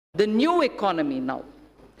The new economy now.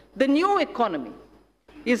 The new economy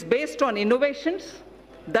is based on innovations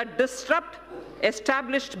that disrupt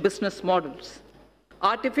established business models.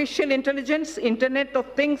 Artificial intelligence, Internet of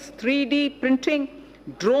Things, 3D printing,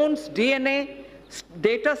 drones, DNA,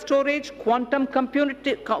 data storage, quantum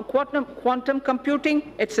computing,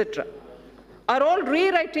 etc., are all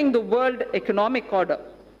rewriting the world economic order.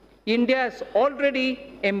 India has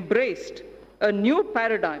already embraced a new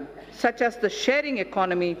paradigm, such as the sharing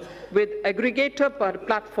economy with aggregator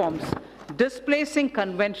platforms, displacing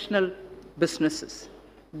conventional businesses.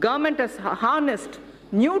 Government has harnessed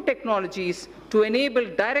new technologies to enable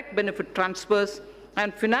direct benefit transfers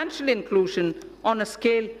and financial inclusion on a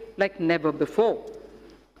scale like never before.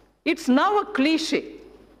 It's now a cliche,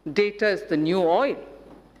 data is the new oil.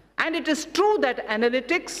 And it is true that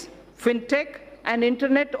analytics, fintech, and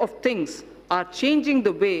Internet of Things are changing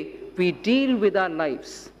the way we deal with our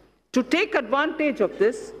lives. To take advantage of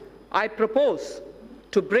this, I propose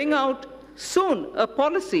to bring out soon a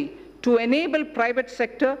policy to enable private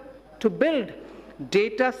sector to build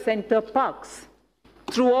data center parks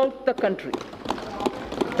throughout the country.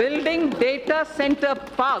 Building data center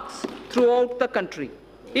parks throughout the country.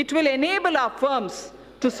 It will enable our firms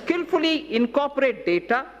to skillfully incorporate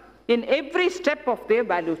data in every step of their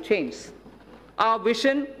value chains. Our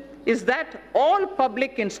vision is that all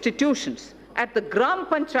public institutions at the Gram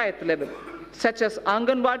Panchayat level, such as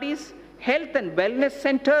Anganwadis, health and wellness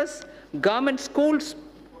centers, government schools,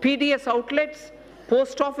 PDS outlets,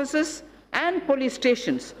 post offices, and police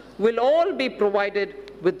stations will all be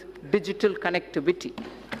provided with digital connectivity.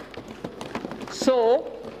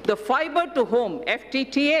 So, the fiber to home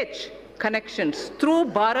FTTH connections through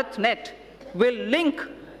BharatNet will link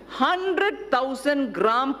 100,000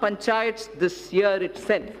 Gram Panchayats this year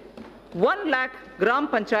itself. 1 lakh Gram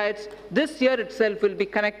Panchayats this year itself will be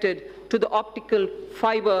connected to the optical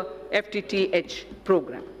fiber FTTH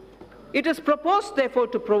program. It is proposed, therefore,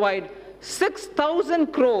 to provide 6,000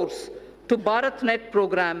 crores to BharatNet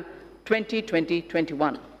program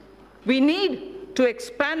 2020-21. We need to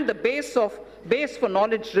expand the base for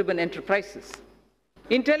knowledge-driven enterprises.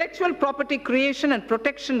 Intellectual property creation and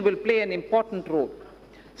protection will play an important role.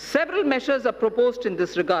 Several measures are proposed in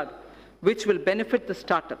this regard, which will benefit the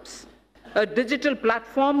startups. A digital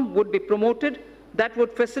platform would be promoted that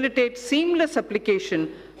would facilitate seamless application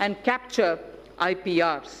and capture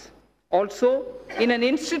IPRs. Also, in an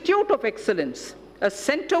institute of excellence, a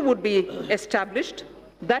center would be established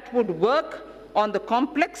that would work on the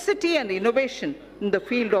complexity and innovation in the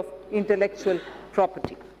field of intellectual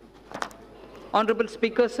property. Honorable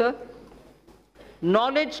Speaker, sir,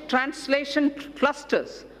 knowledge translation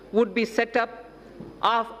clusters would be set up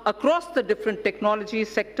across the different technology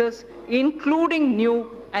sectors, including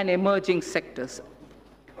new and emerging sectors,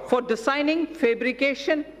 for designing,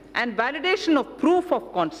 fabrication, and validation of proof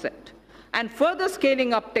of concept, and further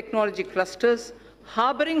scaling up technology clusters,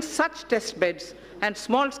 harboring such test beds and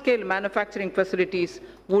small-scale manufacturing facilities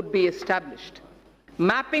would be established.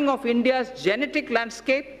 Mapping of India's genetic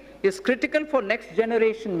landscape is critical for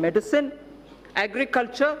next-generation medicine,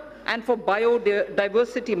 agriculture, and for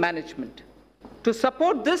biodiversity management. To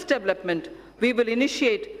support this development, we will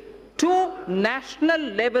initiate 2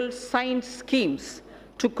 national-level science schemes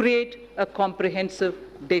to create a comprehensive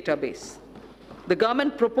database. The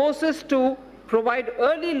government proposes to provide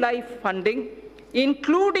early life funding,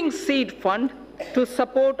 including seed fund, to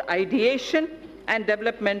support ideation and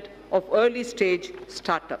development of early-stage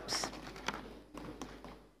startups.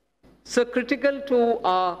 So critical to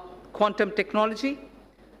our quantum technology.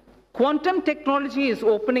 Quantum technology is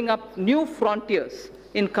opening up new frontiers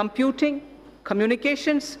in computing,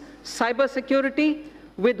 communications, cybersecurity,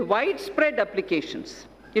 with widespread applications.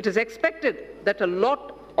 It is expected that a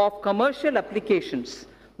lot of commercial applications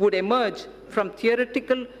would emerge from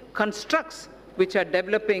theoretical constructs which are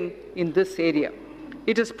developing in this area.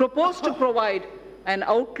 It is proposed to provide an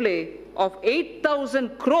outlay of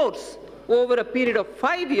 8,000 crores over a period of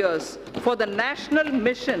 5 years for the national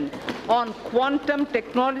mission on quantum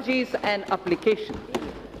technologies and application.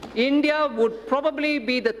 India would probably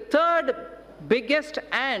be the 3rd biggest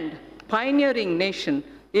and pioneering nation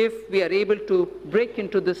if we are able to break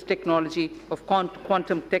into this technology of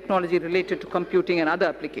quantum technology related to computing and other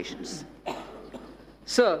applications.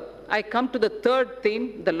 Sir, I come to the 3rd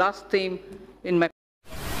theme, the last theme in my